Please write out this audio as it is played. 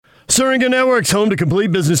Syringa Networks, home to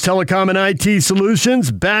complete business telecom and IT solutions,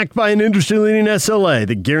 backed by an industry-leading SLA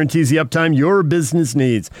that guarantees the uptime your business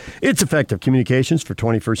needs. It's effective communications for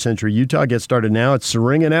 21st century Utah. Get started now at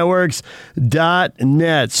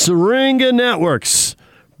syringanetworks.net. Syringa Networks,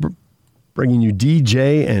 bringing you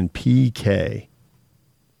DJ and PK.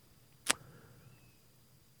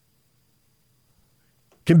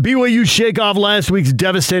 Can BYU shake off last week's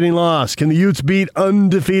devastating loss? Can the Utes beat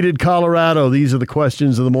undefeated Colorado? These are the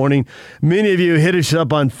questions of the morning. Many of you hit us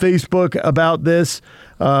up on Facebook about this.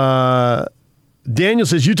 Daniel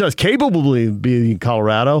says Utah's capable of beating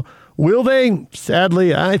Colorado. Will they?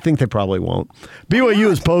 Sadly, I think they probably won't.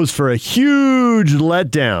 BYU is posed for a huge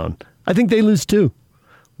letdown. I think they lose too.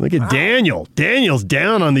 Look at Daniel. Daniel's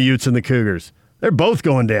down on the Utes and the Cougars. They're both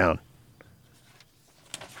going down.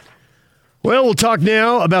 Well, we'll talk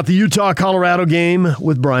now about the Utah-Colorado game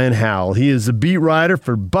with Brian Howell. He is a beat writer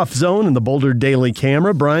for Buff Zone and the Boulder Daily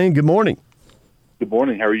Camera. Brian, good morning. Good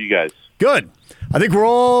morning. How are you guys? Good. I think we're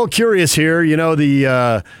all curious here. You know,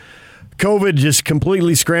 the COVID just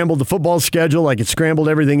completely scrambled the football schedule like it scrambled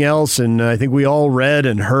everything else, and I think we all read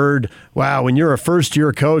and heard, wow, when you're a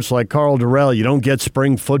first-year coach like Karl Dorrell, you don't get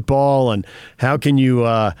spring football, and how can you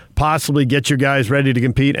possibly get your guys ready to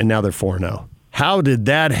compete? And now they're 4-0. How did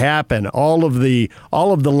that happen? All of the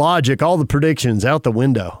logic, all the predictions out the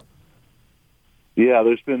window. Yeah,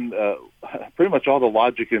 there's been pretty much all the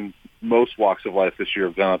logic in most walks of life this year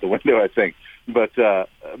have gone out the window, I think. But yeah,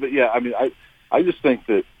 I mean, I just think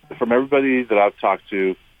that from everybody that I've talked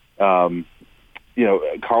to, Karl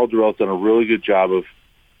Dorrell's done a really good job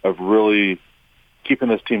of really keeping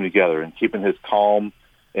this team together and keeping his calm,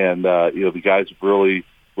 and the guys have really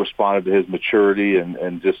responded to his maturity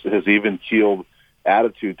and just his even-keeled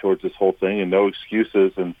attitude towards this whole thing and no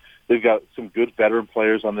excuses. And they've got some good veteran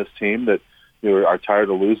players on this team that are tired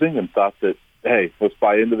of losing and thought that, hey, let's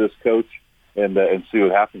buy into this coach and see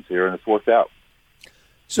what happens here, and it's worked out.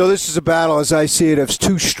 So this is a battle, as I see it, of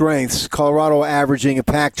two strengths. Colorado averaging a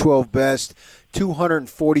Pac-12 best,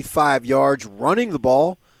 245 yards running the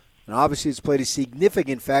ball. And obviously it's played a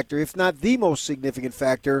significant factor, if not the most significant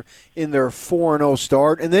factor, in their 4-0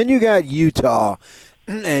 start. And then you got Utah.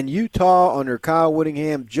 And Utah under Kyle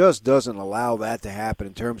Whittingham just doesn't allow that to happen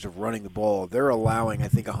in terms of running the ball. They're allowing, I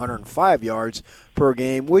think, 105 yards per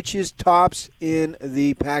game, which is tops in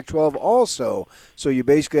the Pac-12 also. So you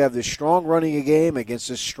basically have this strong running a game against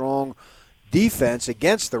a strong defense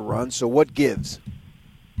against the run. So what gives?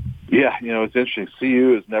 Yeah, it's interesting.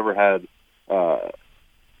 CU has never had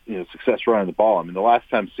success running the ball. I mean, the last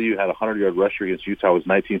time CU had a 100-yard rusher against Utah was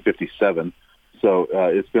 1957, so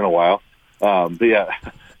it's been a while. But yeah,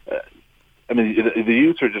 I mean, the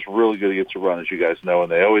Utes are just really good against the run, as you guys know,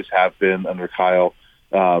 and they always have been under Kyle.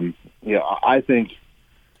 I think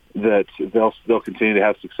that they'll continue to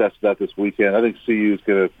have success with that this weekend. I think CU is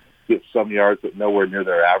going to get some yards, but nowhere near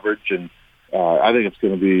their average, and I think it's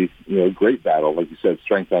going to be a great battle, like you said,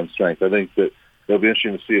 strength on strength. I think that it'll be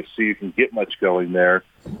interesting to see if CU can get much going there,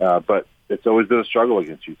 but it's always been a struggle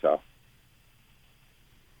against Utah.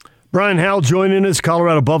 Brian Howell joining us,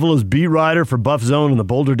 Colorado Buffaloes beat writer for Buff Zone and the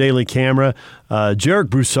Boulder Daily Camera. Jarek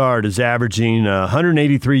Broussard is averaging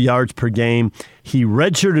 183 yards per game. He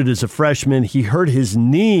redshirted as a freshman. He hurt his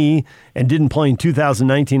knee and didn't play in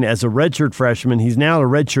 2019 as a redshirt freshman. He's now a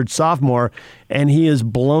redshirt sophomore, and he is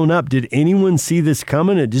blown up. Did anyone see this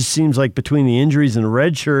coming? It just seems like between the injuries and the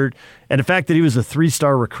redshirt and the fact that he was a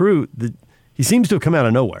 3-star recruit, that he seems to have come out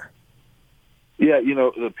of nowhere. Yeah,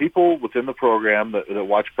 the people within the program that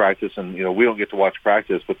watch practice, and, we don't get to watch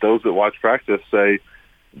practice, but those that watch practice say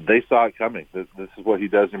they saw it coming. This is what he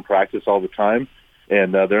does in practice all the time,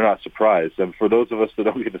 and they're not surprised. And for those of us that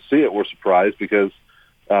don't get to see it, we're surprised because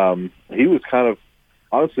he was kind of,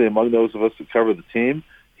 honestly, among those of us that cover the team,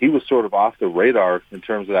 he was sort of off the radar in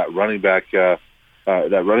terms of that running back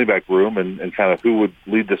room and kind of who would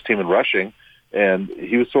lead this team in rushing. And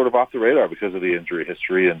he was sort of off the radar because of the injury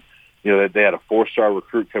history. And they had a 4-star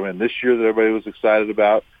recruit come in this year that everybody was excited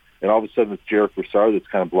about, and all of a sudden it's Jarek Broussard that's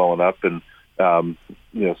kind of blowing up, and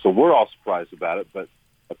so we're all surprised about it. But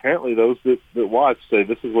apparently, those that watch say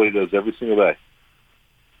this is what he does every single day.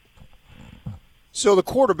 So the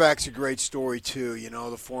quarterback's a great story too.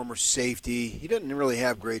 The former safety. He doesn't really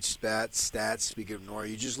have great stats. Speaking of Nora,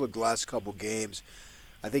 you just look the last couple games.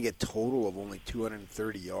 I think a total of only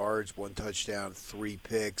 230 yards, 1 touchdown, 3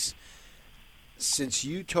 picks. Since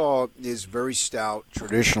Utah is very stout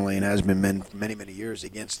traditionally and has been many, many years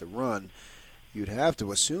against the run, you'd have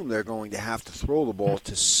to assume they're going to have to throw the ball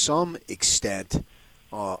to some extent,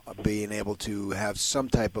 being able to have some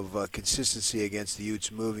type of consistency against the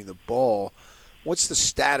Utes moving the ball. What's the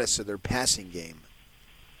status of their passing game?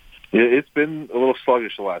 It's been a little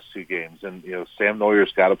sluggish the last two games, and Sam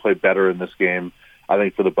Neuer's got to play better in this game, I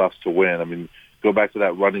think, for the Buffs to win. I mean, go back to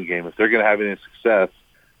that running game. If they're going to have any success,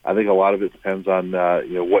 I think a lot of it depends on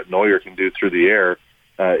what Neuer can do through the air.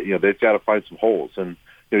 They've got to find some holes, and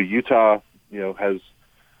Utah has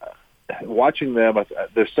watching them.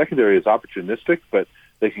 Their secondary is opportunistic, but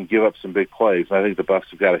they can give up some big plays. And I think the Buffs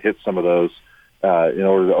have got to hit some of those in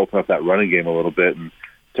order to open up that running game a little bit. And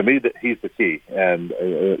to me, that he's the key. And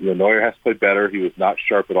Neuer has to play better. He was not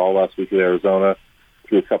sharp at all last week at Arizona.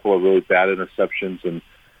 Threw a couple of really bad interceptions, and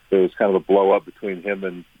there was kind of a blow up between him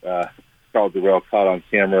and Karl Dorrell caught on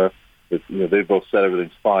camera. They both said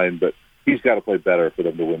everything's fine, but he's got to play better for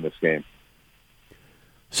them to win this game.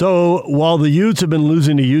 So while the Utes have been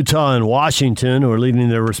losing to Utah and Washington, who are leading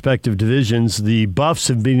their respective divisions, the Buffs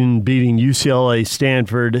have been beating UCLA,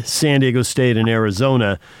 Stanford, San Diego State, and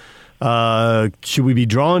Arizona. Should we be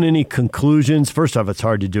drawing any conclusions? First off, it's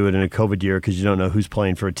hard to do it in a COVID year because you don't know who's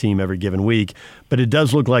playing for a team every given week. But it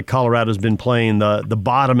does look like Colorado's been playing the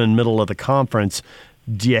bottom and middle of the conference.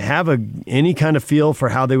 Do you have any kind of feel for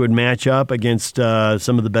how they would match up against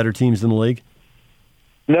some of the better teams in the league?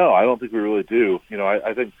 No, I don't think we really do.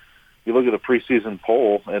 I think you look at the preseason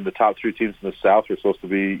poll, and the top three teams in the South are supposed to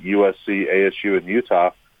be USC, ASU, and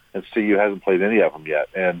Utah, and CU hasn't played any of them yet.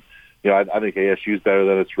 And I think ASU is better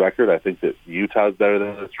than its record. I think that Utah is better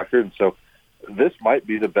than its record. And so this might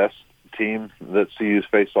be the best team that CU's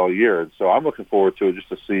faced all year. And so I'm looking forward to it just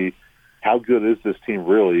to see how good is this team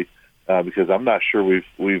really, because I'm not sure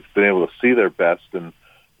we've been able to see their best and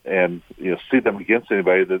see them against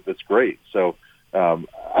anybody that's great. So I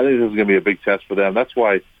think this is going to be a big test for them. That's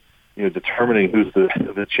why determining who's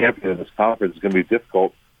the champion in this conference is going to be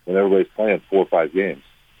difficult when everybody's playing 4 or 5 games.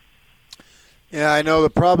 Yeah, I know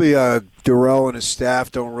that probably Dorrell and his staff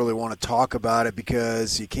don't really want to talk about it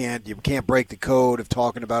because you can't break the code of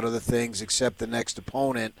talking about other things except the next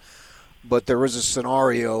opponent. But there is a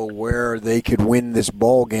scenario where they could win this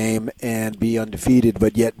ball game and be undefeated,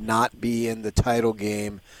 but yet not be in the title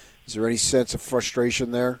game. Is there any sense of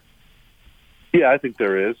frustration there? Yeah, I think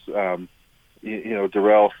there is.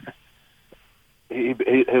 Dorrell,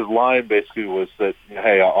 his line basically was that,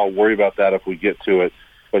 hey, I'll worry about that if we get to it.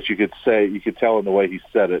 But you could tell in the way he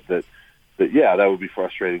said it that that would be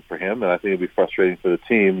frustrating for him, and I think it'd be frustrating for the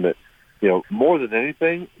team. That more than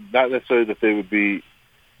anything, not necessarily that they would be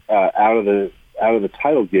out of the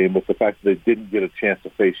title game, but the fact that they didn't get a chance to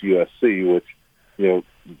face USC, which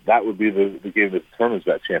that would be the game that determines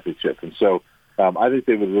that championship. And so I think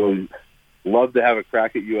they would really love to have a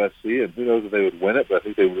crack at USC, and who knows if they would win it, but I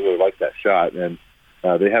think they would really like that shot. And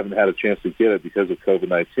they haven't had a chance to get it because of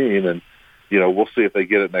COVID-19, and we'll see if they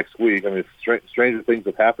get it next week. I mean, stranger things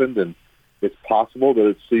have happened, and it's possible that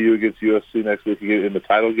it's CU against USC next week in the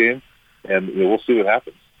title game, and we'll see what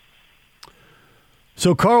happens.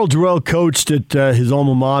 So Karl Dorrell coached at his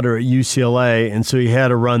alma mater at UCLA, and so he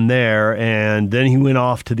had a run there, and then he went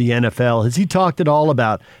off to the NFL. Has he talked at all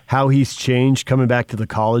about how he's changed coming back to the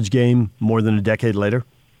college game more than a decade later?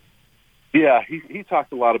 Yeah, he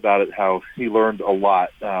talked a lot about it, how he learned a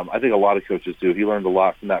lot. I think a lot of coaches do. He learned a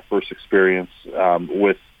lot from that first experience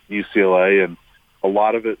with UCLA, and a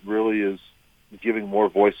lot of it really is giving more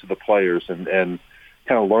voice to the players and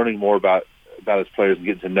kind of learning more about his players and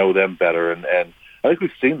getting to know them better. And I think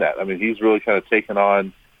we've seen that. I mean, he's really kind of taken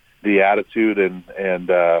on the attitude and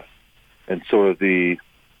sort of the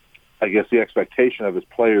expectation of his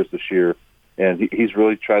players this year, and he's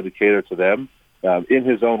really tried to cater to them. In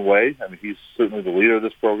his own way. I mean, he's certainly the leader of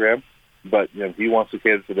this program, but he wants to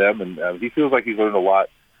cater to them, and he feels like he's learned a lot.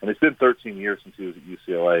 And it's been 13 years since he was at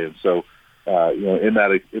UCLA, and so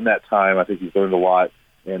in that time, I think he's learned a lot,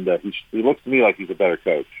 and he looks to me like he's a better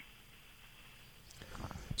coach.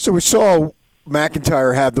 So we saw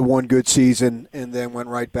McIntyre have the one good season, and then went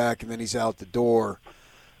right back, and then he's out the door.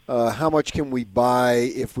 How much can we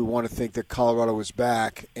buy if we want to think that Colorado is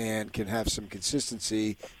back and can have some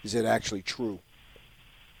consistency? Is it actually true?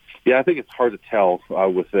 Yeah, I think it's hard to tell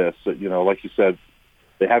with this. Like you said,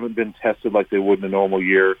 they haven't been tested like they would in a normal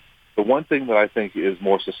year. The one thing that I think is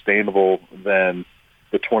more sustainable than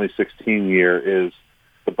the 2016 year is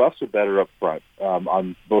the Buffs are better up front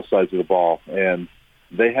on both sides of the ball. And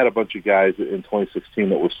they had a bunch of guys in 2016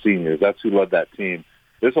 that were seniors. That's who led that team.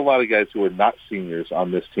 There's a lot of guys who are not seniors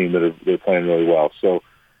on this team that are playing really well. So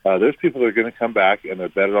there's people that are going to come back, and they're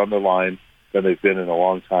better on the line than they've been in a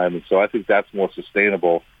long time. And so I think that's more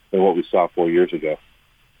sustainable than what we saw 4 years ago.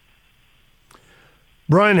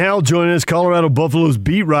 Brian Howell joining us, Colorado Buffaloes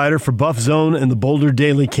beat writer for Buff Zone and the Boulder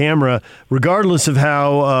Daily Camera. Regardless of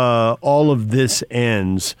how all of this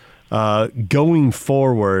ends, going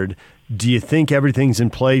forward, do you think everything's in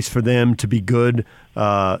place for them to be good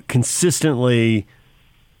consistently,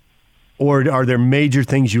 or are there major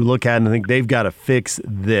things you look at and think they've got to fix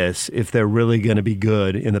this if they're really going to be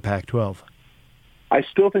good in the Pac-12? I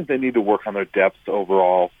still think they need to work on their depth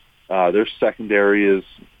overall. Their secondary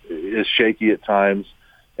is shaky at times.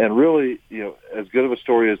 And really, as good of a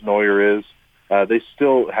story as Neuer is, they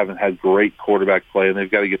still haven't had great quarterback play, and they've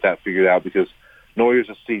got to get that figured out because Neuer's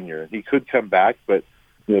a senior. He could come back, but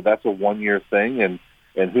that's a one-year thing, and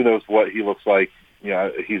who knows what he looks like.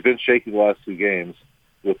 He's been shaky the last 2 games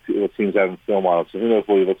with teams having film on him, so who knows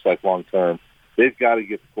what he looks like long-term. They've got to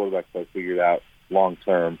get the quarterback play figured out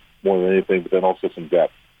long-term more than anything, but then also some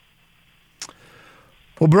depth.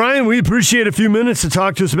 Well, Brian, we appreciate a few minutes to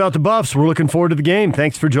talk to us about the Buffs. We're looking forward to the game.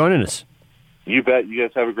 Thanks for joining us. You bet. You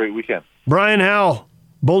guys have a great weekend. Brian Howell,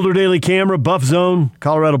 Boulder Daily Camera, Buff Zone,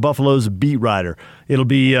 Colorado Buffaloes beat writer. It'll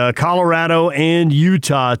be Colorado and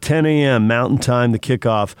Utah, 10 a.m. Mountain Time, the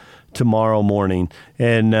kickoff tomorrow morning.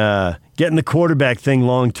 And getting the quarterback thing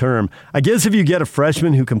long-term. I guess if you get a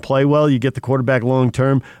freshman who can play well, you get the quarterback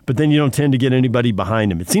long-term, but then you don't tend to get anybody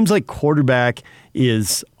behind him. It seems like quarterback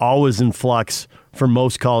is always in flux for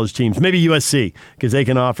most college teams. Maybe USC, because they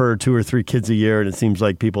can offer 2 or 3 kids a year, and it seems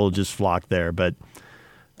like people just flock there. But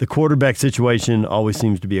the quarterback situation always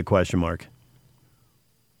seems to be a question mark.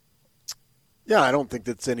 Yeah, I don't think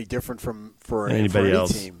that's any different for anybody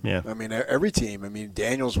else. Team. Yeah. I mean, every team. I mean,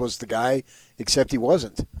 Daniels was the guy, except he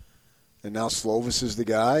wasn't. And now Slovis is the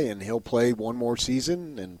guy, and he'll play one more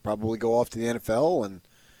season and probably go off to the NFL, and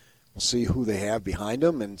we'll see who they have behind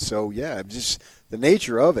him. And so, yeah, just the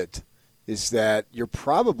nature of it is that you're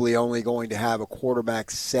probably only going to have a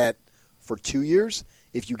quarterback set for 2 years.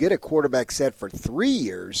 If you get a quarterback set for 3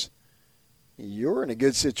 years, you're in a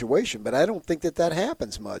good situation. But I don't think that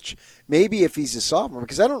happens much. Maybe if he's a sophomore,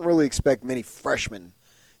 because I don't really expect many freshmen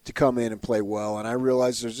to come in and play well. And I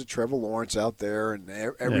realize there's a Trevor Lawrence out there,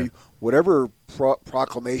 and whatever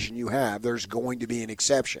proclamation you have, there's going to be an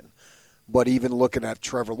exception. But even looking at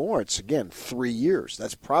Trevor Lawrence, again, 3 years.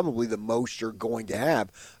 That's probably the most you're going to have,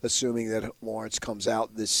 assuming that Lawrence comes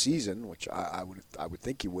out this season, which I would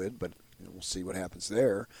think he would, but we'll see what happens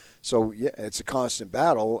there. So, yeah, it's a constant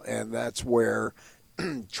battle, and that's where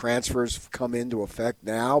transfers come into effect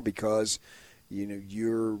now because,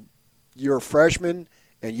 you're a freshman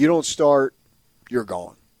and you don't start, you're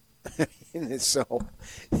gone. And so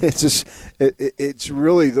it's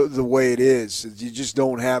really the way it is. You just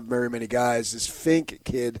don't have very many guys. This Fink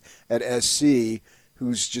kid at SC,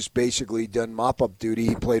 who's just basically done mop-up duty.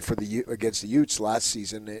 He played against the Utes last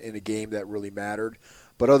season in a game that really mattered.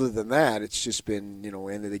 But other than that, it's just been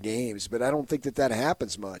end of the games. But I don't think that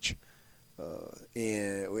happens much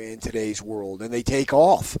in today's world. And they take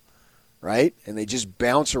off, right? And they just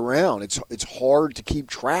bounce around. It's hard to keep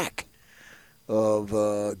track of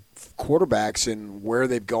quarterbacks and where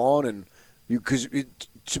they've gone, and because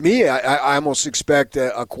to me, I almost expect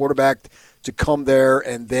a quarterback to come there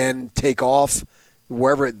and then take off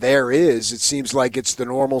wherever there is. It seems like it's the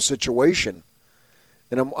normal situation,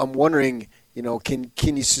 and I'm wondering,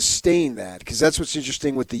 can you sustain that? Because that's what's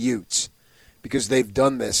interesting with the Utes, because they've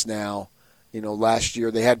done this now. Last year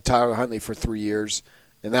they had Tyler Huntley for 3 years.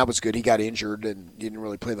 And that was good. He got injured and didn't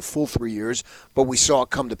really play the full 3 years. But we saw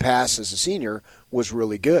it come to pass as a senior was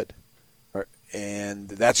really good. And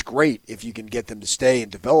that's great if you can get them to stay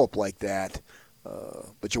and develop like that.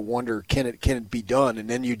 But you wonder, can it be done? And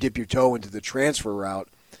then you dip your toe into the transfer route.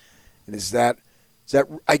 And is that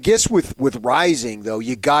I guess with Rising, though,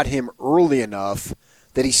 you got him early enough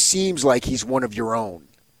that he seems like he's one of your own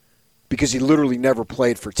because he literally never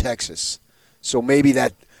played for Texas. So maybe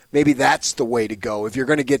that's the way to go. If you're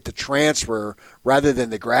going to get the transfer rather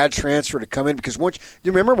than the grad transfer to come in, because do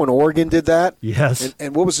you remember when Oregon did that? Yes.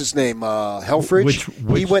 And what was his name? Helfrich?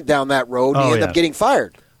 Which he went down that road and he ended up getting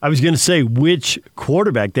fired. I was going to say which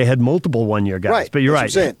quarterback. They had multiple one-year guys. Right. But you're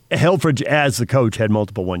That's right. Helfrich, as the coach, had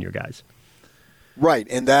multiple one-year guys. Right.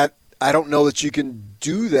 And that I don't know that you can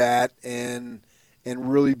do that and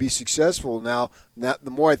really be successful. Now,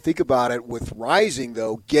 the more I think about it with Rising,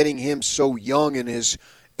 though, getting him so young in his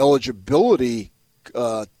eligibility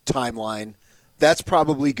timeline, that's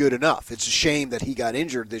probably good enough. It's a shame that he got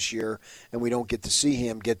injured this year and we don't get to see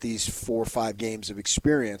him get these 4 or 5 games of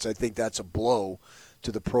experience. I think that's a blow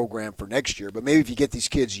to the program for next year. But maybe if you get these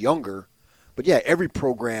kids younger, but yeah, every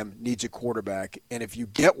program needs a quarterback, and if you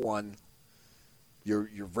get one, you're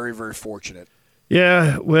very, very fortunate.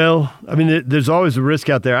 Yeah, well, I mean, there's always a risk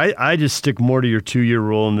out there. I just stick more to your 2-year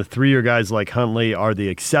rule, and the 3-year guys like Huntley are the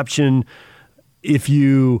exception. if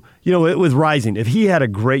with Rising, if he had a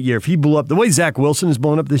great year, if he blew up the way Zach Wilson is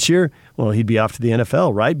blowing up this year, well, he'd be off to the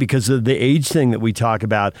NFL, right? Because of the age thing that we talk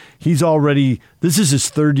about. This is his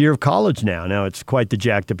third year of college now. Now, it's quite the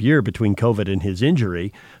jacked up year between COVID and his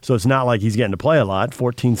injury, so it's not like he's getting to play a lot.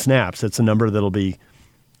 14 snaps, that's a number that'll be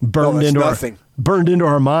burned into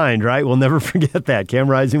our mind, right? We'll never forget that. Cam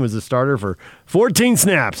Rising was the starter for 14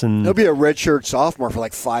 snaps. And he'll be a redshirt sophomore for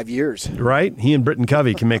like 5 years. Right? He and Britton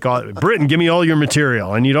Covey can make all... Britton, give me all your material.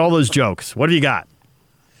 I need all those jokes. What have you got?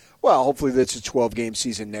 Well, hopefully that's a 12-game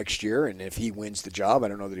season next year, and if he wins the job, I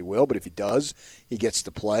don't know that he will, but if he does, he gets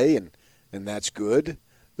to play, and that's good.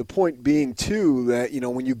 The point being, too, that,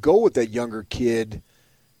 when you go with that younger kid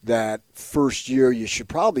that first year, you should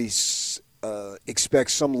probably expect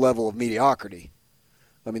some level of mediocrity.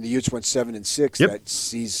 I mean, the Utes went 7-6 that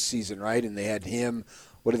season, right? And they had him.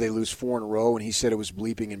 What did they lose, 4 in a row? And he said it was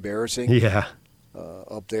bleeping embarrassing. Yeah,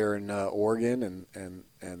 up there in Oregon,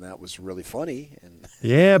 and that was really funny. And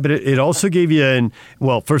yeah, but it also gave you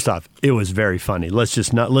first off, it was very funny. Let's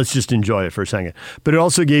just enjoy it for a second. But it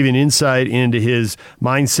also gave you an insight into his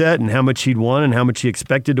mindset and how much he'd won and how much he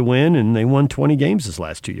expected to win. And they won 20 games this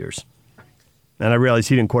last 2 years. And I realized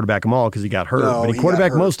he didn't quarterback them all because he got hurt, but he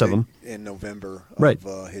quarterbacked most of them in November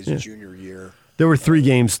of his junior year. There were 3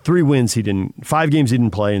 games, 3 wins he didn't, 5 games he didn't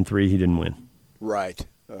play, and 3 he didn't win. Right.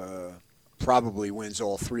 Probably wins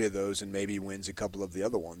all 3 of those, and maybe wins a couple of the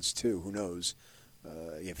other ones too. Who knows?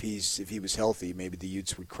 If he was healthy, maybe the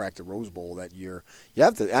Utes would crack the Rose Bowl that year. You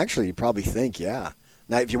have to you probably think, yeah.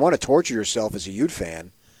 Now, if you want to torture yourself as a Ute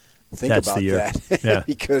fan, think about that. Yeah.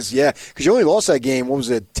 because you only lost that game. What was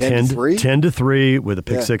it, 10-3? 10-3 with a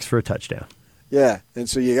pick six for a touchdown. Yeah, and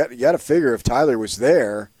so you got to figure if Tyler was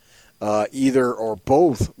there, either or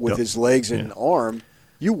both with his legs and arm,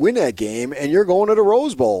 you win that game and you're going to the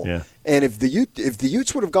Rose Bowl. Yeah. And if the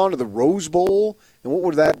Utes would have gone to the Rose Bowl, and what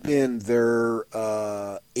would that have been, their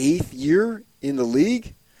 8th year in the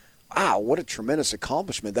league? Wow, what a tremendous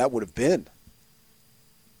accomplishment that would have been.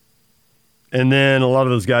 And then a lot of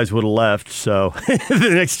those guys would have left, so the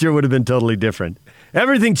next year would have been totally different.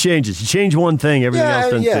 Everything changes. You change one thing, everything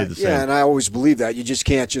else doesn't stay the same. Yeah, and I always believe that. You just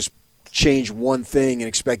can't just change one thing and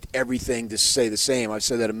expect everything to stay the same. I've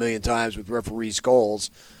said that a million times with referees'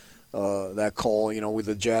 calls. That call, with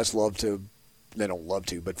the Jazz they don't love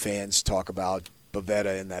to, but fans talk about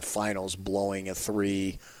Bavetta in that finals blowing a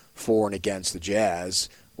 3 for and against the Jazz.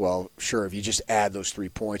 Well, sure, if you just add those 3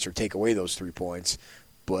 points or take away those 3 points,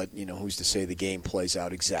 but, who's to say the game plays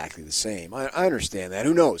out exactly the same? I understand that.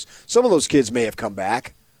 Who knows? Some of those kids may have come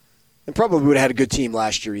back and probably would have had a good team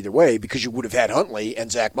last year either way because you would have had Huntley and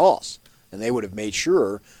Zach Moss, and they would have made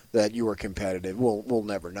sure that you were competitive. We'll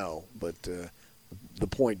never know. But the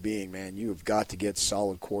point being, man, you have got to get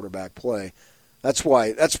solid quarterback play. That's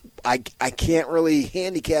why I can't really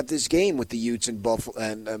handicap this game with the Utes and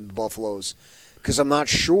Buffaloes because I'm not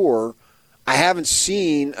sure. I haven't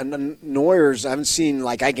seen Noyers. I haven't seen,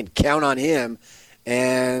 I can count on him.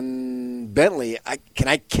 And Bentley, can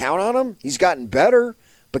I count on him? He's gotten better,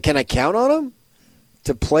 but can I count on him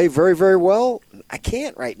to play very, very well? I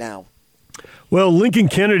can't right now. Well, Lincoln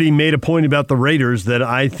Kennedy made a point about the Raiders that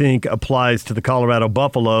I think applies to the Colorado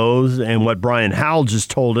Buffaloes and what Brian Howell just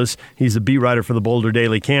told us. He's a beat writer for the Boulder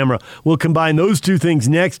Daily Camera. We'll combine those two things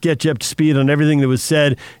next, get you up to speed on everything that was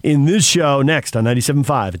said in this show next on 97.5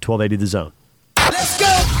 at 1280 The Zone. Let's go!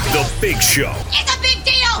 The Big Show. It's a big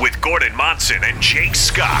deal! With Gordon Monson and Jake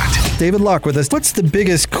Scott. David Locke with us. What's the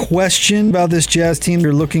biggest question about this Jazz team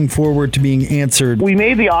you're looking forward to being answered? We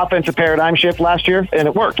made the offensive paradigm shift last year, and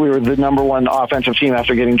it worked. We were the number 1 offensive team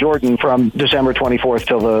after getting Jordan from December 24th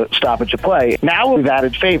till the stoppage of play. Now we've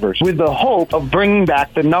added Favors with the hope of bringing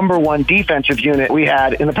back the number 1 defensive unit we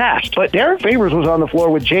had in the past. But Derek Favors was on the floor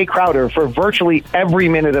with Jay Crowder for virtually every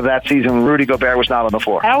minute of that season when Rudy Gobert was not on the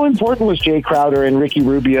floor. How important was Jay Crowder and Ricky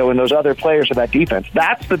Rubio and those other players of that defense?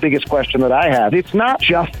 That's the biggest question that I have. It's not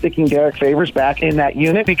just sticking Derek Favors back in that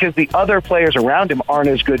unit because the other players around him aren't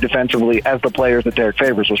as good defensively as the players that Derek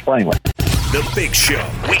Favors was playing with. The Big Show,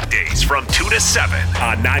 weekdays from 2 to 7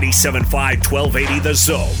 on 97.5, 1280 The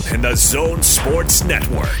Zone and The Zone Sports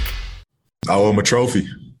Network. I owe him a trophy.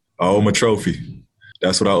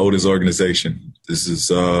 That's what I owe this organization. This is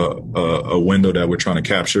a window that we're trying to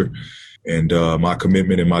capture, and my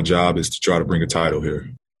commitment and my job is to try to bring a title here.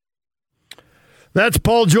 That's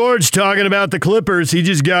Paul George talking about the Clippers. He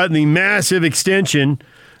just got the massive extension.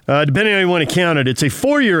 Depending on how you want to count it, it's a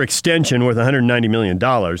 4-year extension worth $190 million.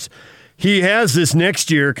 He has this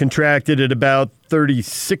next year contracted at about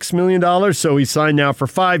 $36 million, so he's signed now for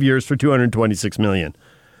 5 years for $226 million.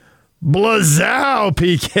 Blazow,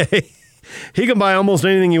 PK. He can buy almost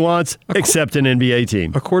anything he wants except an NBA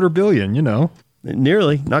team. $250 million, you know.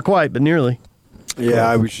 Nearly. Not quite, but nearly. Yeah,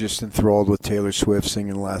 I was just enthralled with Taylor Swift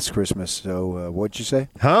singing Last Christmas. So what'd you say?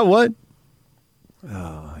 Huh? What?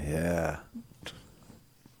 Oh, yeah.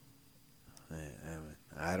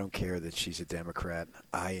 I don't care that she's a Democrat.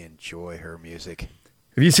 I enjoy her music.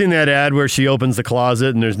 Have you seen that ad where she opens the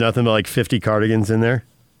closet and there's nothing but like 50 cardigans in there?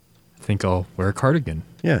 I think I'll wear a cardigan.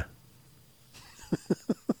 Yeah.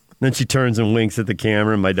 Then she turns and winks at the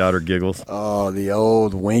camera, and my daughter giggles. Oh, the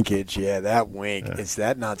old winkage. Yeah, that wink. Yeah. Is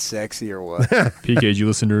that not sexy or what? PK, did you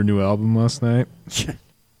listen to her new album last night?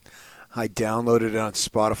 I downloaded it on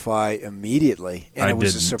Spotify immediately, and it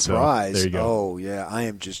was a surprise. So there you go. Oh, yeah. I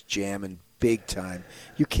am just jamming big time.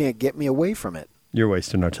 You can't get me away from it. You're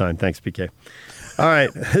wasting our time. Thanks, PK. All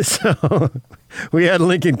right. So we had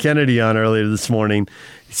Lincoln Kennedy on earlier this morning.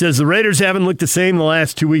 He says the Raiders haven't looked the same the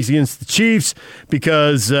last 2 weeks against the Chiefs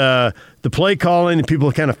because the play calling and people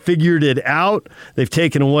have kind of figured it out. They've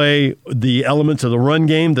taken away the elements of the run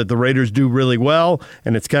game that the Raiders do really well,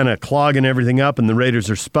 and it's kind of clogging everything up, and the Raiders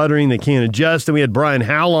are sputtering. They can't adjust. And we had Brian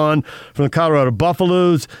Howell on from the Colorado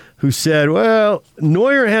Buffaloes who said, well,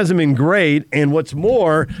 Neuer hasn't been great, and what's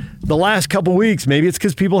more, the last couple weeks, maybe it's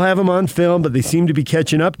because people have him on film, but they seem to be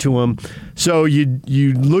catching up to him. So you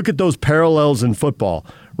look at those parallels in football,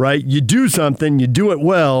 right? You do something, you do it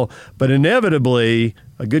well, but inevitably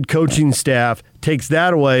a good coaching staff takes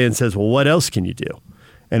that away and says, well, what else can you do?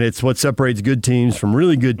 And it's what separates good teams from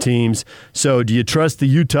really good teams. So do you trust the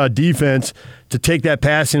Utah defense to take that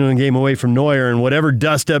passing game away from Neuer, and whatever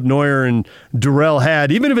dust-up Neuer and Durrell had,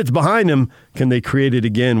 even if it's behind them, can they create it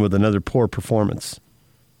again with another poor performance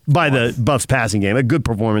by the Buffs passing game, a good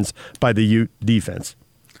performance by the Ute defense?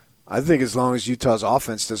 I think as long as Utah's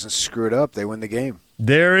offense doesn't screw it up, they win the game.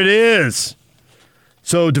 There it is.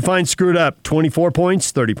 So define screwed up, 24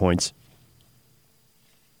 points, 30 points.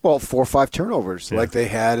 Well, 4 or 5 turnovers like they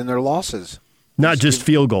had in their losses. Not just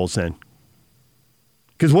field goals then.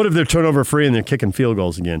 Because what if they're turnover free and they're kicking field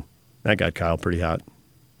goals again? That got Kyle pretty hot.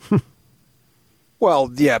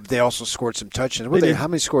 Well, yeah, they also scored some touchdowns. How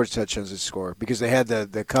many touchdowns did they score? Because they had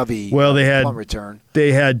the Covey punt return.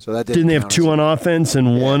 They had. So that didn't they have 2 on offense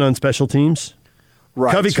and 1 on special teams?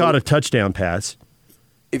 Right. Covey caught a touchdown pass.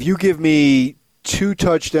 If you give me 2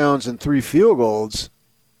 touchdowns and 3 field goals,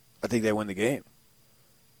 I think they win the game.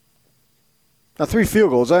 Now, 3 field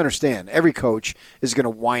goals, I understand. Every coach is going to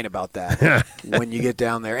whine about that when you get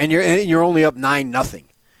down there, and you're only up 9-0.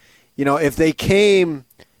 You know, if they came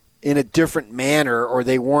in a different manner, or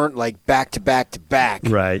they weren't like back to back to back,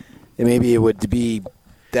 right? And maybe it would be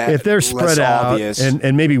that. If they're spread out, obvious.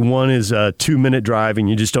 and maybe one is a 2-minute drive, and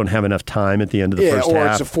you just don't have enough time at the end of the first half. Yeah,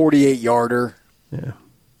 or it's a 48-yarder. Yeah,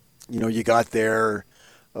 you know, you got there.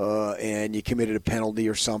 And you committed a penalty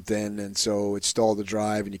or something, and so it stalled the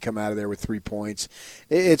drive, and you come out of there with 3 points.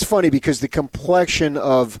 It's funny because the complexion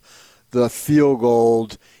of the field goal,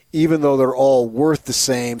 even though they're all worth the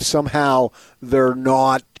same, somehow they're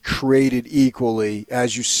not created equally.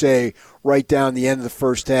 As you say, right down the end of the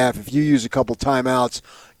first half, if you use a couple timeouts,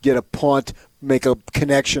 get a punt, make a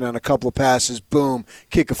connection on a couple of passes, boom,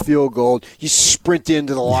 kick a field goal, you sprint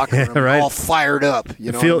into the locker room right. all fired up.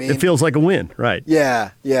 You know what I mean? It feels like a win, right?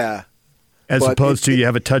 Yeah. As opposed to you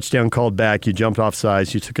have a touchdown called back, you jumped off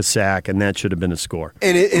sides, you took a sack, and that should have been a score.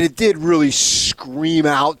 And it did really scream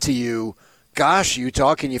out to you, gosh,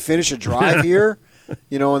 Utah, can you finish a drive here?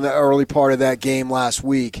 You know, in the early part of that game last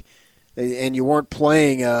week. And you weren't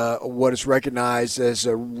playing what is recognized as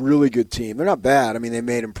a really good team. They're not bad. I mean, they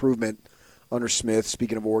made improvement under Smith,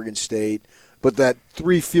 speaking of Oregon State. But that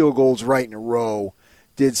 3 field goals right in a row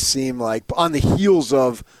did seem like, on the heels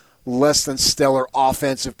of less than stellar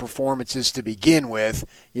offensive performances to begin with,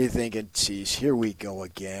 you're thinking, geez, here we go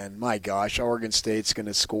again. My gosh, Oregon State's going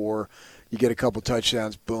to score. You get a couple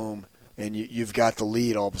touchdowns, boom. And you've got the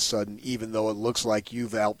lead all of a sudden, even though it looks like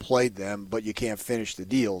you've outplayed them, but you can't finish the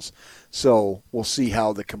deals. So we'll see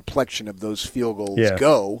how the complexion of those field goals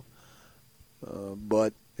go.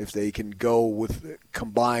 But if they can go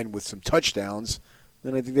combined with some touchdowns,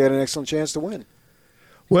 then I think they had an excellent chance to win.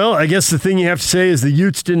 Well, I guess the thing you have to say is the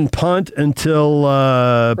Utes didn't punt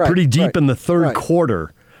until pretty deep in the third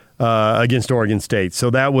quarter against Oregon State.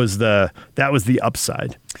 So that was the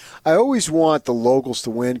upside. I always want the locals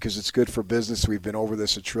to win because it's good for business. We've been over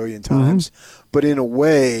this a trillion times. Mm-hmm. But in a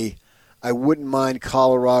way, I wouldn't mind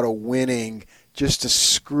Colorado winning just to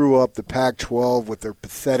screw up the Pac-12 with their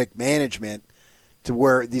pathetic management, to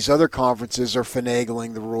where these other conferences are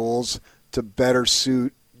finagling the rules to better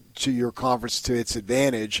suit to your conference to its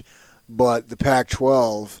advantage, but the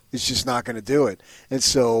Pac-12 is just not going to do it. And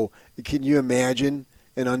so can you imagine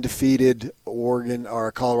an undefeated Oregon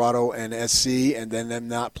or Colorado and SC, and then them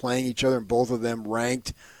not playing each other, and both of them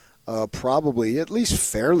ranked probably at least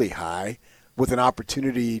fairly high with an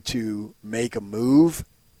opportunity to make a move.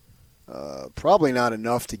 Probably not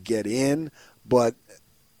enough to get in, but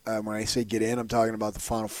when I say get in, I'm talking about the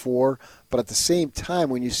Final Four. But at the same time,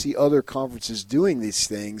 when you see other conferences doing these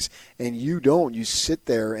things and you don't, you sit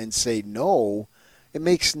there and say no, it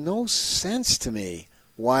makes no sense to me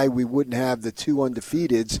why we wouldn't have the two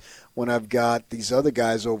undefeateds when I've got these other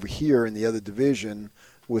guys over here in the other division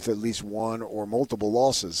with at least one or multiple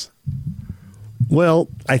losses. Well,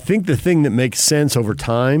 I think the thing that makes sense over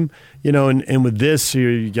time, and with this,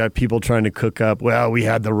 you got people trying to cook up, well, we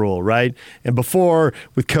had the rule, right? And before,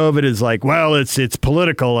 with COVID, it's like, well, it's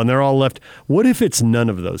political, and they're all left. What if it's none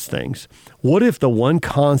of those things? What if the one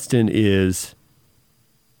constant is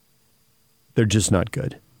they're just not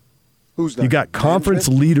good? Who's that? You got conference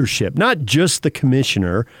leadership, not just the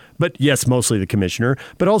commissioner, but yes, mostly the commissioner,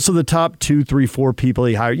 but also the top 2, 3, 4 people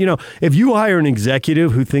he hired. If you hire an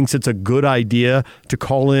executive who thinks it's a good idea to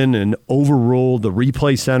call in and overrule the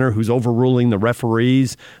replay center, who's overruling the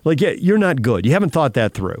referees, you're not good. You haven't thought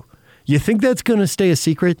that through. You think that's going to stay a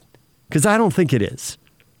secret? Because I don't think it is.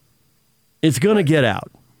 It's going to get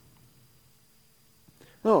out.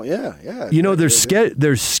 Oh, yeah. There's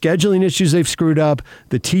scheduling issues they've screwed up,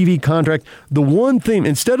 the TV contract. The one thing,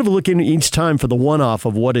 instead of looking each time for the one-off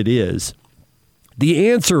of what it is,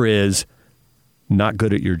 the answer is not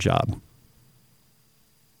good at your job.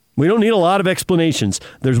 We don't need a lot of explanations.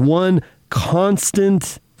 There's one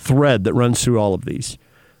constant thread that runs through all of these.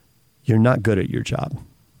 You're not good at your job.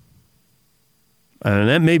 And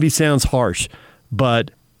that maybe sounds harsh,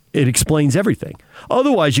 but it explains everything.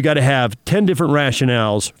 Otherwise, you got to have 10 different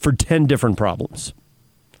rationales for 10 different problems.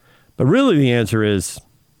 But really the answer is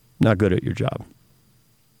not good at your job.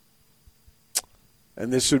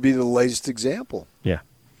 And this would be the latest example. Yeah.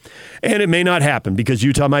 And it may not happen because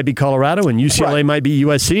Utah might be Colorado and UCLA might be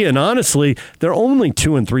USC. And honestly, they're only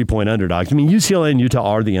 2 and 3 point underdogs. I mean, UCLA and Utah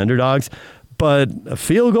are the underdogs, but a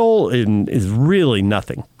field goal is really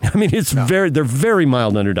nothing. I mean, they're very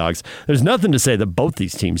mild underdogs. There's nothing to say that both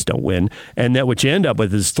these teams don't win, and that what you end up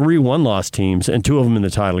with is 3 one-loss teams and 2 of them in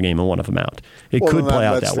the title game and 1 of them out. It could play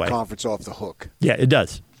out that way. The conference off the hook. Yeah, it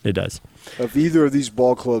does. It does. If either of these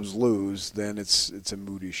ball clubs lose, then it's a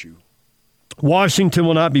moot issue. Washington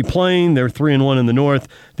will not be playing. They're 3-1 in the North.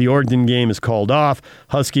 The Oregon game is called off.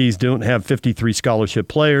 Huskies don't have 53 scholarship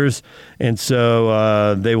players, and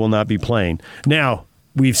so they will not be playing. Now,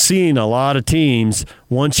 we've seen a lot of teams,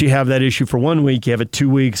 once you have that issue for 1 week, you have it 2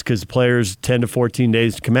 weeks because players 10 to 14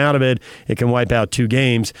 days to come out of it. It can wipe out 2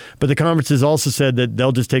 games. But the conference has also said that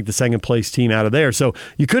they'll just take the second-place team out of there. So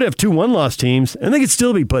you could have 2 one-loss teams, and they could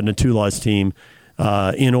still be putting a 2-loss team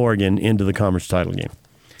in Oregon into the conference title game.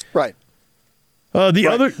 Right. Go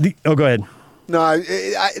ahead. No,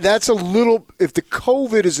 that's a little. If the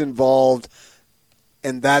COVID is involved,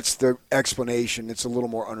 and that's the explanation, it's a little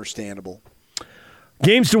more understandable.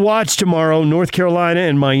 Games to watch tomorrow: North Carolina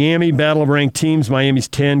and Miami, battle of ranked teams. Miami's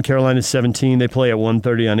 10, Carolina's 17. They play at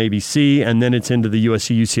 1:30 on ABC, and then it's into the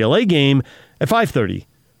USC-UCLA game at 5:30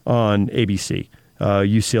 on ABC.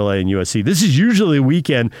 UCLA and USC. This is usually a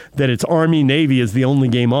weekend that it's Army-Navy is the only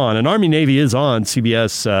game on. And Army-Navy is on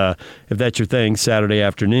CBS, if that's your thing, Saturday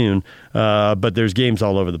afternoon. But there's games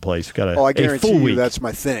all over the place. We've got I guarantee full you week. That's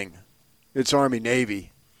my thing. It's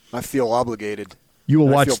Army-Navy. I feel obligated. You will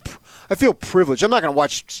watch. I feel privileged. I'm not going to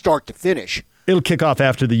watch start to finish. It'll kick off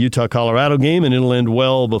after the Utah-Colorado game, and it'll end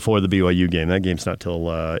well before the BYU game. That game's not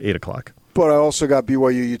till 8 o'clock. But I also got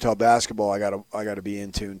BYU-Utah basketball I got to be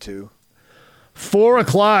in tune to. 4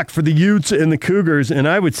 o'clock for the Utes and the Cougars, and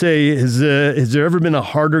I would say, has there ever been a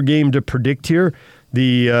harder game to predict here?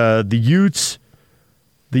 The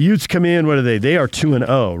Utes come in. What are they? They are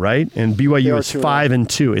 2-0, right? And BYU is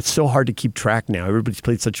 5-2. It's so hard to keep track now. Everybody's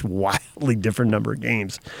played such a wildly different number of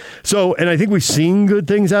games. So, and I think we've seen good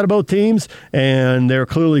things out of both teams, and there are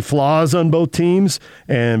clearly flaws on both teams,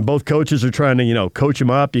 and both coaches are trying to, coach them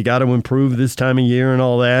up. You got to improve this time of year and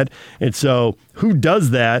all that. And so, who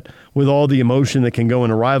does that with all the emotion that can go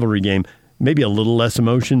in a rivalry game? Maybe a little less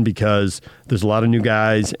emotion because there's a lot of new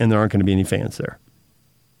guys, and there aren't going to be any fans there.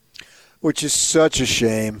 Which is such a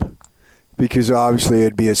shame because obviously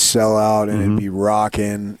it'd be a sellout and it'd be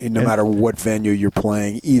rocking no matter what venue you're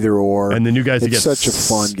playing, either or. And the new guys it's such a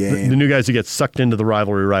fun game. The new guys who get sucked into the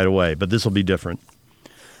rivalry right away, but this will be different.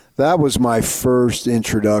 That was my first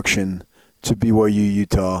introduction to BYU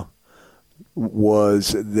Utah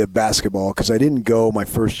was the basketball because I didn't go my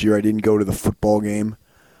first year. I didn't go to the football game,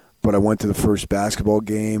 but I went to the first basketball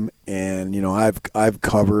game, and I've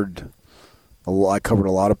covered I covered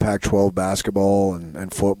a lot of Pac-12 basketball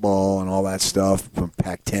and football and all that stuff from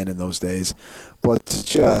Pac-10 in those days. But to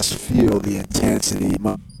just feel the intensity,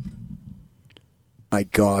 my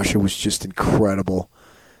gosh, it was just incredible.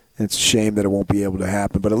 It's a shame that it won't be able to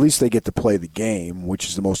happen, but at least they get to play the game, which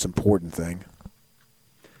is the most important thing.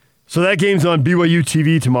 So that game's on BYU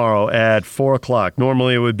TV tomorrow at 4 o'clock.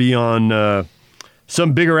 Normally it would be on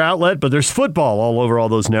some bigger outlet, but there's football all over all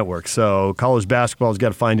those networks. So college basketball's got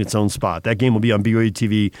to find its own spot. That game will be on BYU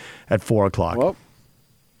TV at 4 o'clock. Well,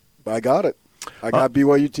 I got it. I got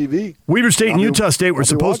BYU TV. Weber State and Utah State were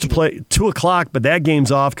supposed to play 2 o'clock, but that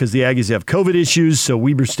game's off because the Aggies have COVID issues. So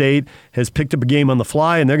Weber State has picked up a game on the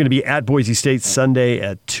fly, and they're going to be at Boise State Sunday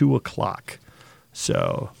at 2 o'clock.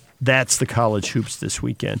 So that's the college hoops this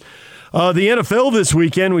weekend. The NFL this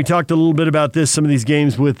weekend, we talked a little bit about this, some of these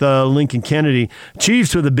games with Lincoln Kennedy.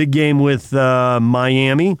 Chiefs with a big game with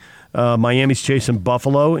Miami. Miami's chasing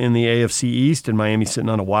Buffalo in the AFC East, and Miami's sitting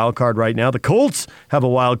on a wild card right now. The Colts have a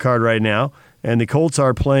wild card right now, and the Colts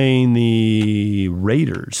are playing the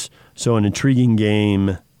Raiders. So an intriguing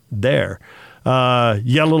game there. You got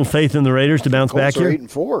a little faith in the Raiders to bounce back here?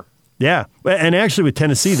 8-4. Yeah, and actually with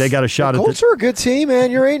Tennessee, they got a shot at the Colts are a good team, man.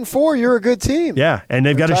 You're 8-4. You're a good team. Yeah, and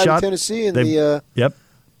they've got a shot. Tennessee in the. Yep.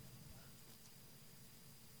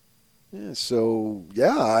 Yeah. So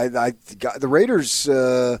I got the Raiders.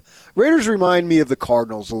 Raiders remind me of the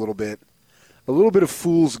Cardinals a little bit of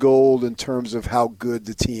fool's gold in terms of how good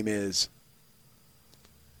the team is.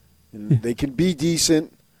 And they can be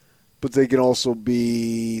decent, but they can also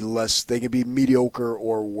be less. They can be mediocre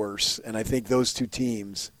or worse. And I think those two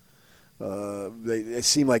teams. They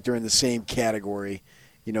seem like they're in the same category.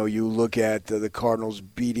 You know, you look at the Cardinals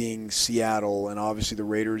beating Seattle and obviously the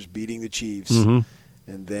Raiders beating the Chiefs.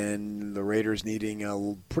 Mm-hmm. And then the Raiders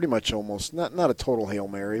needing pretty much almost, not a total Hail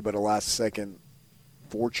Mary, but a last-second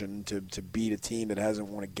fortune to beat a team that hasn't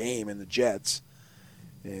won a game in the Jets.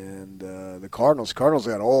 And the Cardinals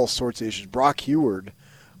got all sorts of issues. Brock Heward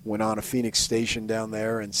went on a Phoenix station down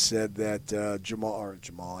there and said that Jamal,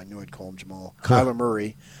 I knew I'd call him Jamal, Kyler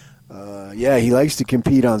Murray, he likes to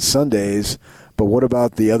compete on Sundays, but what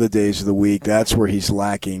about the other days of the week? That's where he's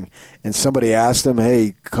lacking. And somebody asked him,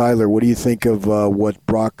 hey, Kyler, what do you think of what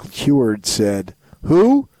Brock Heward said?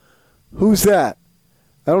 Who? Who's that?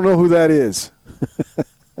 I don't know who that is.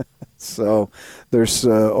 So there's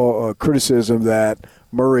criticism that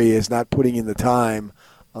Murray is not putting in the time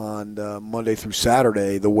on Monday through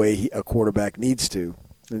Saturday the way a quarterback needs to.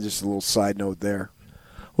 And just a little side note there.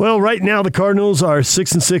 Well, right now the Cardinals are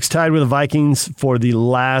 6-6, tied with the Vikings for the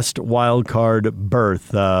last wild card berth.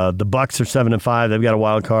 The Bucs are 7-5; they've got a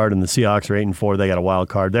wild card, and the Seahawks are 8-4; they got a wild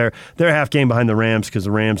card. They're a half game behind the Rams because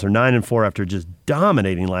the Rams are 9-4 after just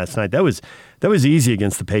dominating last night. That was easy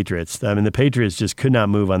against the Patriots. I mean, the Patriots just could not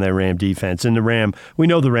move on their Ram defense. And we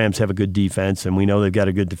know the Rams have a good defense, and we know they've got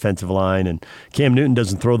a good defensive line. And Cam Newton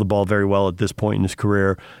doesn't throw the ball very well at this point in his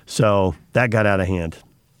career, so that got out of hand.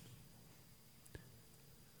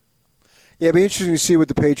 Yeah, it'd be interesting to see what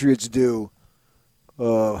the Patriots do,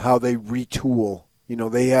 how they retool. You know,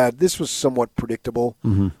 this was somewhat predictable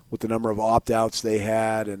with the number of opt-outs they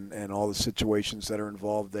had and all the situations that are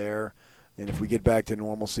involved there. And if we get back to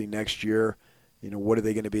normalcy next year, you know, what are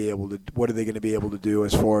they going to be able to do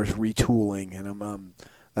as far as retooling? And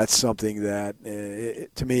that's something that,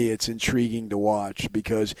 to me, it's intriguing to watch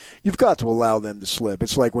because you've got to allow them to slip.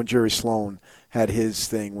 It's like when Jerry Sloan had his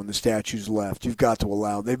thing when the statues left. You've got to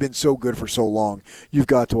allow. They've been so good for so long. You've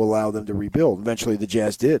got to allow them to rebuild. Eventually, the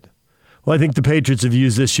Jazz did. Well, I think the Patriots have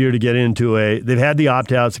used this year to get into they've had the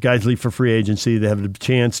opt-outs, the guys leave for free agency. They have a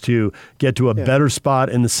chance to get to a better spot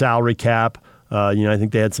in the salary cap. I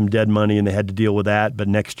think they had some dead money and they had to deal with that. But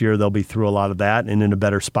next year they'll be through a lot of that and in a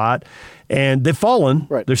better spot. And they've fallen.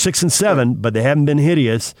 Right. They're 6-7, but they haven't been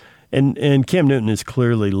hideous. And Cam Newton is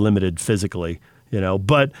clearly limited physically.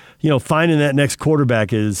 But finding that next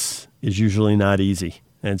quarterback is usually not easy.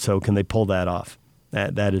 And so can they pull that off?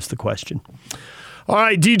 That is the question. All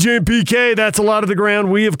right, DJ and PK, that's a lot of the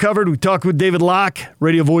ground we have covered. We talked with David Locke,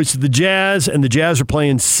 radio voice of the Jazz, and the Jazz are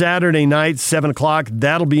playing Saturday night, 7 o'clock.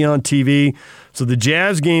 That'll be on TV. So the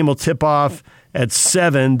Jazz game will tip off at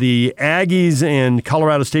 7. The Aggies and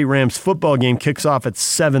Colorado State Rams football game kicks off at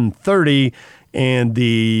 7:30, and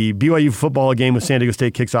the BYU football game with San Diego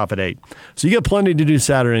State kicks off at 8. So you got plenty to do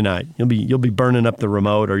Saturday night. You'll be burning up the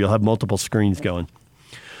remote, or you'll have multiple screens going.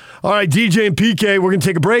 All right, DJ and PK, we're going to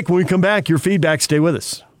take a break. When we come back, your feedback, stay with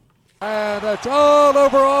us. And it's all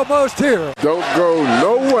over almost here. Don't go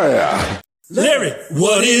nowhere. Larry,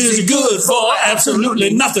 what is he good for?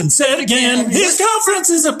 Absolutely nothing. Say it again. His conference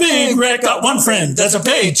is a big wreck. Got one friend, that's a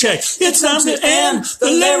paycheck. It's time to end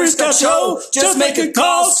the Larry Scott Show. Just make a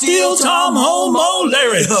call, steal Tom home. Oh,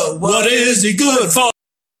 Larry, what is he good for?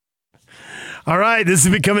 All right, this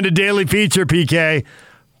is becoming a daily feature, PK.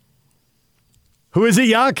 Who is it,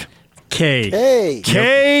 Yuck? K. Hey.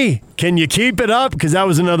 K. Can you keep it up? Because that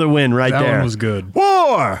was another win right there. That one was good.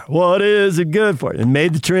 War. What is it good for? And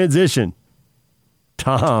made the transition.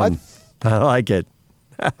 Tom. I like it.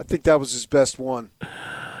 I think that was his best one.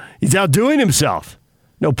 He's outdoing himself.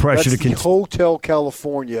 No pressure That's to the Hotel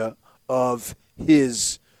California of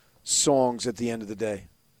his songs at the end of the day.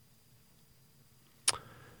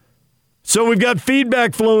 So we've got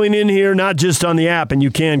feedback flowing in here, not just on the app, and you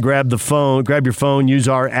can grab your phone, use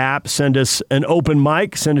our app, send us an open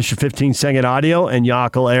mic, send us your 15-second audio, and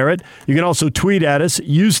Yak will air it. You can also tweet at us.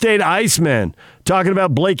 U-State Iceman, talking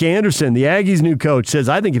about Blake Anderson, the Aggies' new coach, says,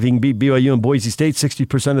 I think if he can beat BYU and Boise State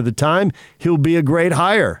 60% of the time, he'll be a great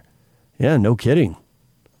hire. Yeah, no kidding.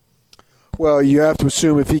 Well, you have to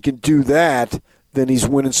assume if he can do that, then he's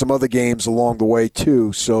winning some other games along the way,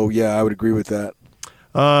 too. So, yeah, I would agree with that.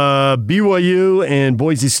 BYU and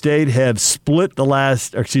Boise State have split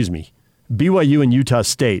BYU and Utah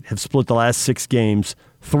State have split the last 6 games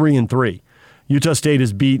 3-3. Utah State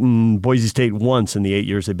has beaten Boise State once in the 8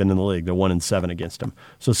 years they've been in the league. They're 1-7 against them.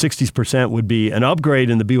 So 60% would be an upgrade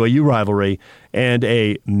in the BYU rivalry and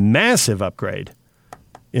a massive upgrade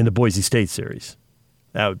in the Boise State series.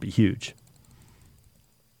 That would be huge.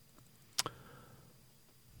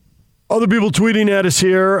 Other people tweeting at us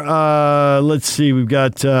here. Let's see. We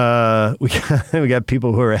got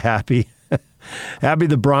people who are happy. Happy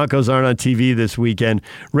the Broncos aren't on TV this weekend.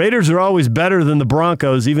 Raiders are always better than the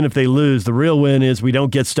Broncos, even if they lose. The real win is we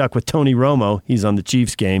don't get stuck with Tony Romo. He's on the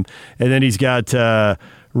Chiefs game. And then he's got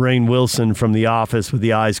Rainn Wilson from The Office with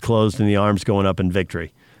the eyes closed and the arms going up in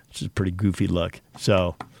victory, which is a pretty goofy look.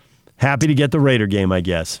 So happy to get the Raider game, I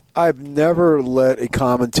guess. I've never let a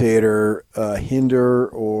commentator hinder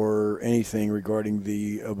or anything regarding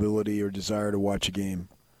the ability or desire to watch a game.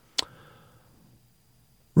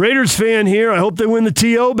 Raiders fan here. I hope they win the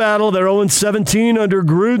TO battle. They're 0-17 under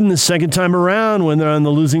Gruden the second time around when they're on the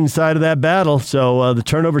losing side of that battle. So the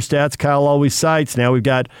turnover stats Kyle always cites. Now we've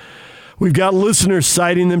got listeners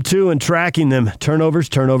citing them too and tracking them. Turnovers.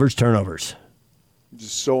 Just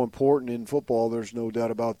so important in football. There's no doubt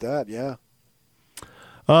about that. Yeah.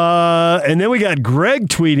 And then we got Greg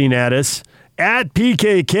tweeting at us at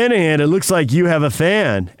PK Kenahan. It looks like you have a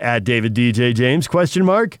fan at David DJ James ? Got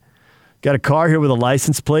a car here with a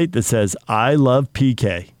license plate that says I love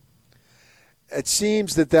PK. It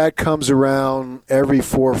seems that comes around every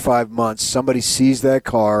 4 or 5 months. Somebody sees that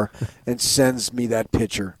car and sends me that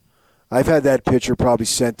picture. I've had that picture probably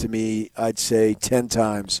sent to me, I'd say, 10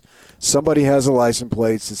 times. Somebody has a license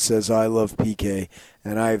plate that says, I love PK,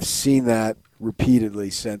 and I've seen that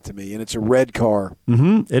repeatedly sent to me, and it's a red car.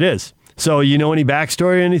 Mm-hmm, it is. So you know any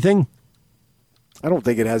backstory or anything? I don't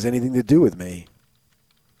think it has anything to do with me.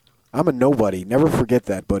 I'm a nobody. Never forget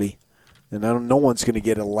that, buddy. And no one's going to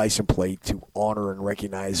get a license plate to honor and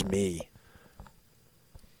recognize me.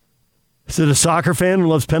 Is it a soccer fan who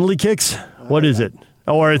loves penalty kicks? What is it?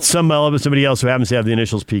 Or it's somebody else who happens to have the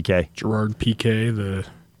initials PK. Gerard Piqué, the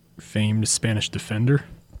famed Spanish defender.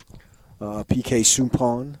 PK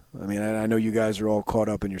Subban. I mean, I know you guys are all caught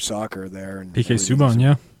up in your soccer there. And PK Subban,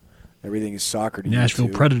 yeah. Everything is soccer to Nashville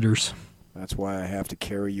you too. Predators. That's why I have to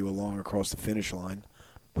carry you along across the finish line.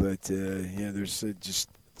 But, there's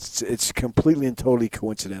it's completely and totally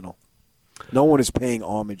coincidental. No one is paying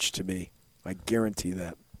homage to me. I guarantee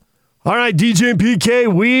that. All right, DJ and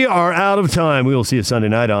PK, we are out of time. We will see you Sunday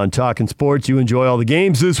night on Talking Sports. You enjoy all the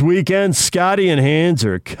games this weekend. Scotty and Hans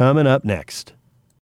are coming up next.